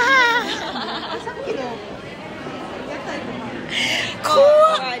さっきの屋台とか。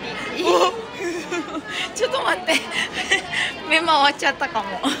怖っ。ちょっと待って。目回っちゃったか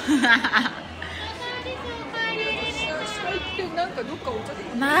も。なんかどっかお茶で。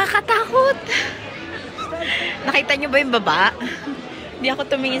Nakakatakot. Nakita niyo ba yung baba? Hindi ako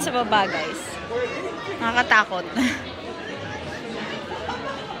tumingin sa baba, guys. Nakakatakot.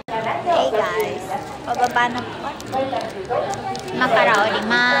 Hey guys, pababa na po.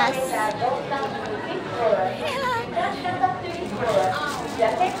 Makaraorimasu.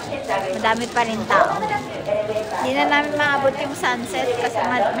 Madami pa rin tao. Hindi na namin maabot yung sunset kasi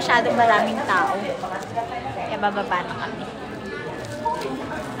masyadong maraming tao. Kaya bababa na kami.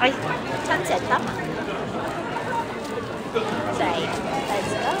 Ay, sunset, tama. So,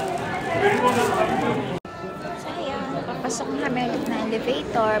 let's go. So, ayan, papasok na kami ulit na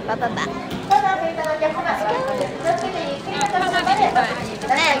elevator, bababa. Let's go.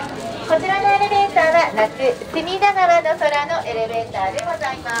 こちらのエレベーターは夏隅田川の空のエレベーターでご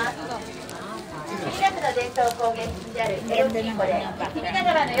ざいます。墨田区の伝統工芸品である江戸切子で隅田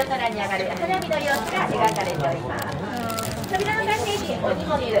川の夜空に上がる花火の様子が描かれております。扉の関係時、お荷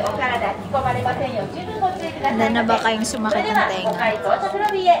物、お体引き込まれませんよう十分ご注意ください。 Handa na ba kayong sumakit ng tenga?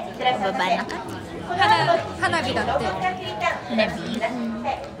 Bababa na kami. 花火だって。花火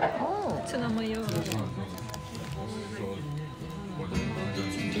？Oh. ツナマヨ。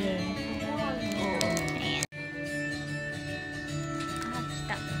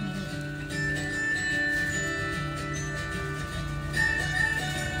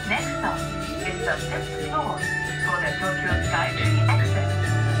Next stop is the fifth floor for the Tokyo Skytree exit.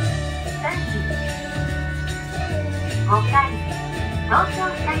 Thank you. 5階、東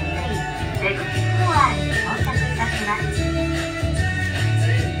京スカイツリー出口フロアに到着いたします。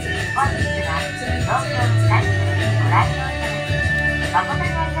本日は東京スカイツリーにご来場いただき誠に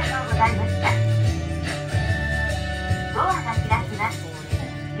ありがとうございました。ドアが開きます。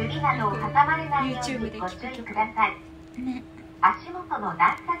指などを挟まれないようにご注意ください。足元の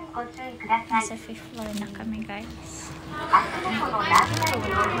段差にご注意ください。 Nasa 5th floor na kami, guys. 足元の段差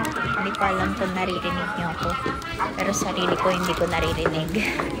にご注意ください。 Hindi ko alam kung naririnig niyo ako. Pero sarili ko hindi ko naririnig.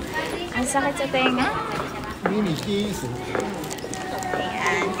 Ang sakit sa tenga.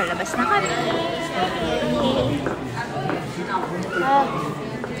 Ayan, palabas na kami.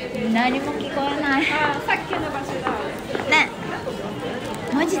 Nani mo kikoenai. さっきの場所だ。ね。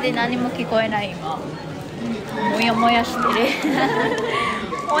マジで何も聞こえない今。もやもやしてる。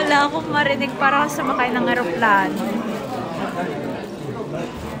Wala akong marinig para sumakay ng aeroplano.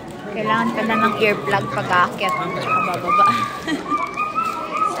 Kailangan ka na ng earplug pag-aakyat at bababa.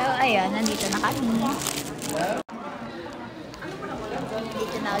 So, ayun, nandito na kami.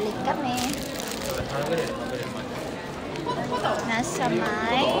 Dito na ulit kami. Nasa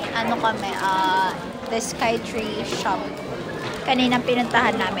may, ano kami, the Sky Tree Shop. Kanina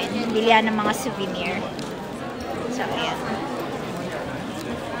pinuntahan namin, bilihan ng mga souvenir. So, ayan.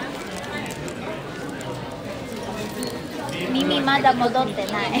 Mimi, mada modotte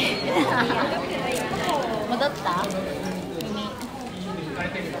nai. Modotta? Mimi.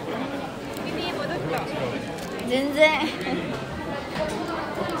 Mimi, modotta. Zenzen.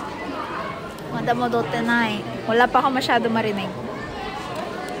 Mada modotte nai. Wala pa ako masyado marinig.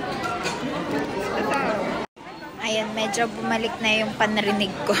 Ayan, medyo bumalik na yung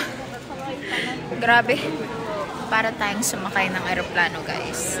panrinig ko. Grabe. Para tayong sumakay ng aeroplano,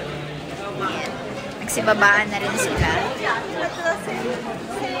 guys. Ayan. Nagsibabaan na rin sila.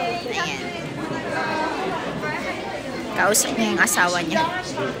 Ayan. Kausap niya yung asawa niya.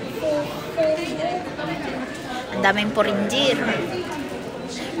 Ang daming purinjir.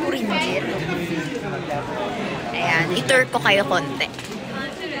 Purinjir. Ayan. I-tour ko kayo konti.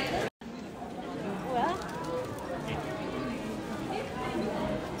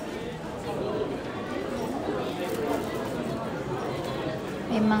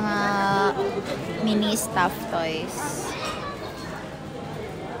 May mga mini stuffed toys.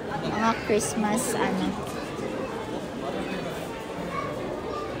 Mga Christmas, ano.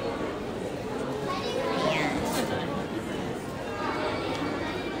 Ayan.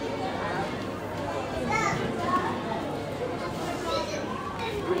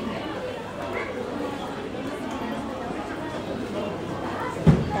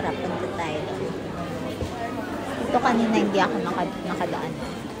 Tara, punta tayo doon. Ito kanina hindi ako nakadaan.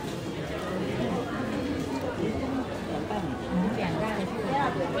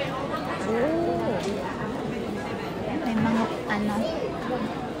 Oh. May mga ano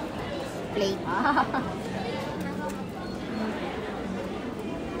plate.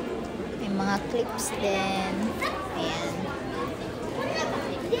 May mga clips din. Ayan.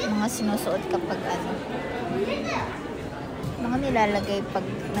 Mga sinusuot kapag ano. Mga nilalagay pag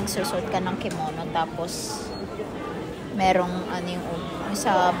nagsusuot ka ng kimono tapos merong ano yung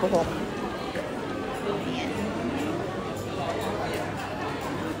sa buhok. Ayan.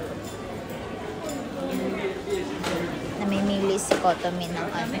 Namimili si Kotomi ng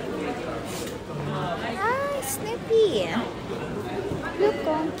ano. Hi, Snoopy! Look,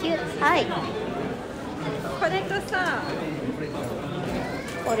 ang cute. Hi! これとさ、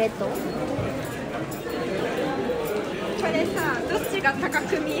これとこれさ、どっちが高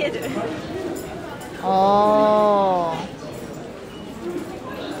く見える？おー。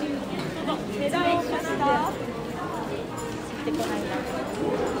値段一緒した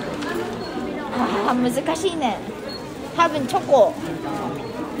あー、難しいね。多分チョコ。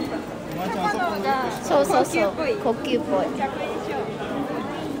そうそうそう。高級っぽい。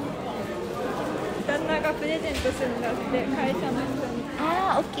旦那がプレゼントするんだって会社の人に。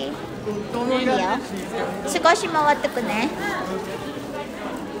あー、オッケー。いいよ。少し回ってくね。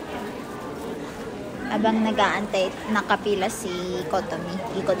Abang nag-aantay, nakapila si Kotomi,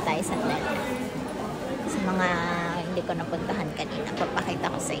 ikot tayo sandali. Sa mga hindi ko napuntahan kanina,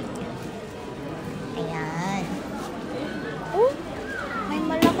 papakita ko sa inyo. Ayan. Oh, may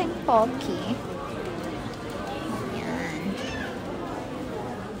malaking pocky. Ayan.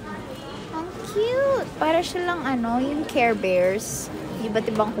 Ang cute! Para siya lang ano, yung Care Bears. Iba't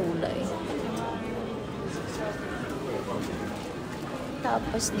ibang kulay.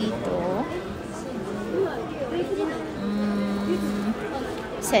 Tapos dito,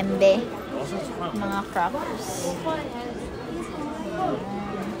 sembe, mga crackers.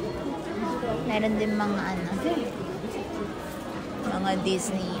 Meron din mga ano, mga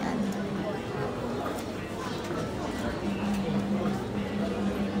Disney ano.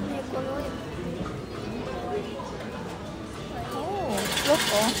 Oh, look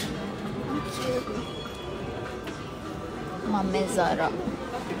oh. Ang cute. Mame Zara.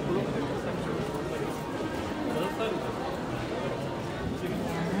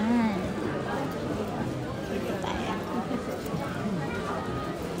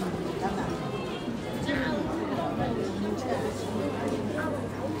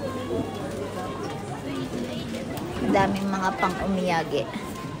 Daming mga pang-umiyage.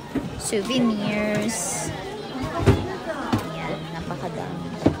 Souvenirs. Ayan,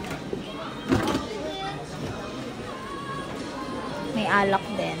 napakadami. May alak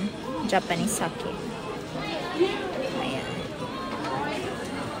din. Japanese sake. Ayan.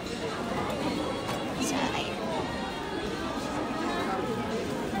 So, ayan.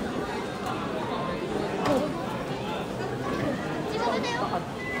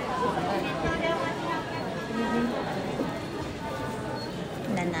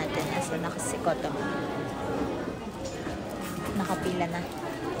 natin. Nasa na kasi Kotomi. Nakapila na.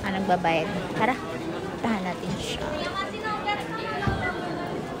 Nagbabayad na. Tara, tahan natin siya.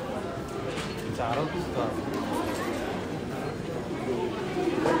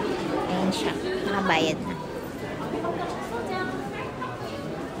 Ayan siya. Nakabayad na.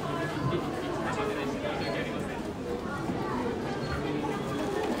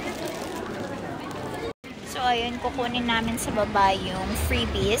 So, ayun, kukunin namin sa baba yung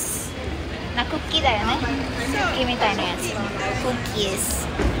freebies. Na cookie daよね。cookie みたいなやつ。cookies。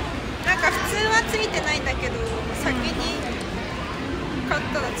なんか普通はついてないんだけど、先に買っ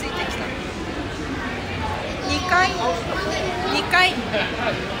たらついてきた。2回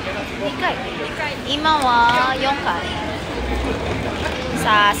今は4回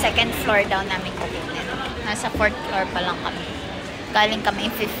sa second floor daw namin kukunin. Nasa 4th floor pa lang kami. Galing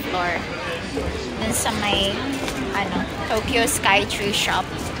kami 5th floor. Dun sa may Tokyo Sky Tree Shop.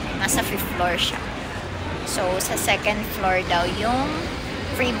 Nasa 5th floor siya. So sa second floor daw yung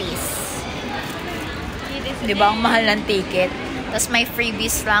freebies. Di ba ang mahal ng ticket? Tapos may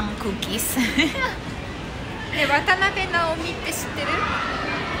freebies lang cookies. ね、渡辺直美って知ってる？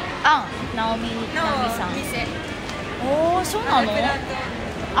直美さん。店。おー、そうなの？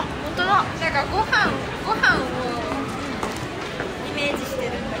あ、本当だ。なんかご飯をイメージして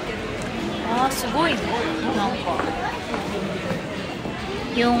るんだけど。すごいね。なんか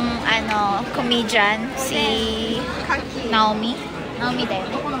yung comedian si Naomiだよ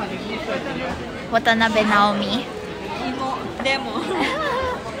ね。渡辺直美。でも。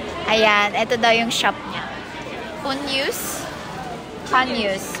Ayan, ito daw yung shop niya. Punyus.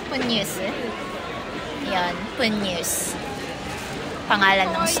 Yan, Punyus. Pangalan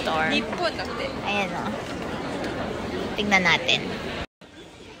ng store. Nippon dati. Ayan o. Tingnan natin.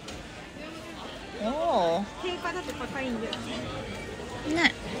 Oh. 定価だと高いんだよね。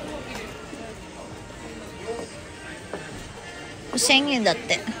ね。1000円だっ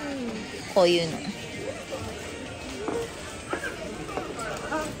て。こういうの。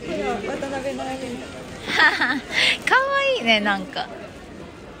渡辺直美。かわいいね、なんか。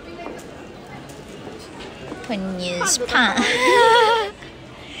ポニュースパン。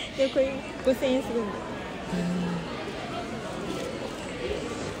でこれ5000円するんだ。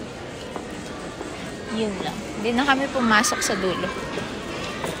Yun lang. Hindi na kami pumasok sa dulo.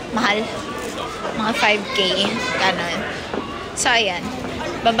 Mahal. Mga 5K. Ganon. So, ayan.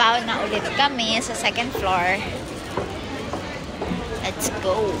 Babaon na ulit kami sa second floor. Let's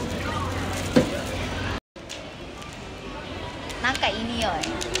go. Nakainiyoy.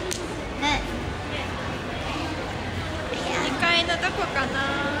 Ne. Ayan. 2階のどこか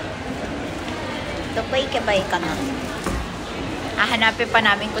な？ Doko ikebay ka na. Hanapin pa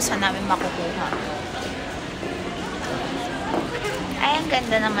namin kung saan namin makukuha. Ay, ang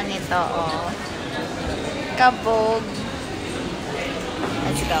ganda naman ito, oh. Kabog.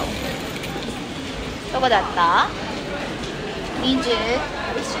 Let's go. Doko datta? 20?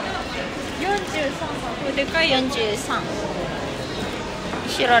 43。でかいよ。 43.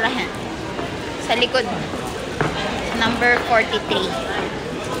 Shiro rahen. Sa likod. Number 43.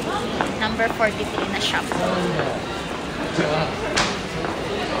 Number 43 na shop.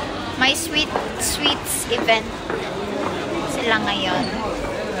 May sweets event sila ngayon.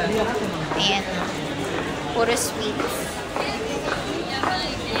 Ayan. Puro sweets.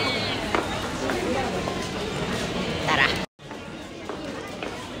 Tara.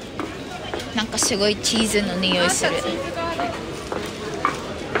 なんかすごいチーズの匂いする。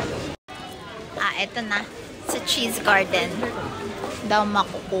Eto na. Sa Cheese Garden daw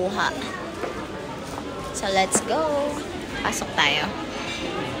makukuha. So, let's go. Pasok tayo.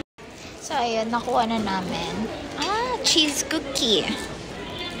 So, ayun. Nakuha na namin. Cheese cookie.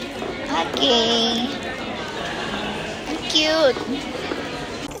 Okay. Ang cute.